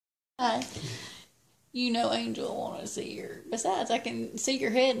You know Angel will want to see her. Besides, I can see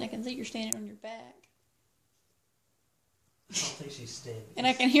your head and I can see you're standing on your back. I don't think she's standing. And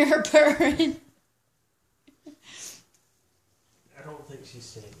I can hear her purring. I don't think she's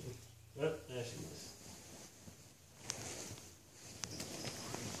standing. Oh, there she is.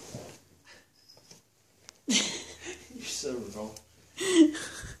 You're so wrong. I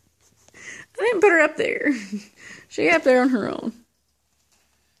didn't put her up there. She got up there on her own.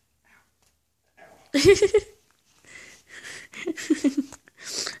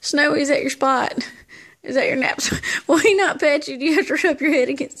 Snowy, is that your spot? Is that your nap spot? Will he not pet you? Do you have to rub your head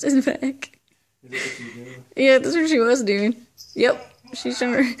against his back? Is that what you're doing? Yeah, that's what she was doing. Yep. She's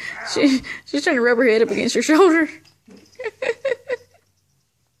trying to rub her head up against your shoulder.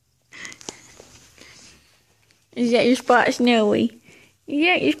 Is that your spot, Snowy? Is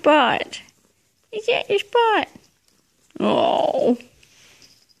that your spot? Is that your spot? Oh.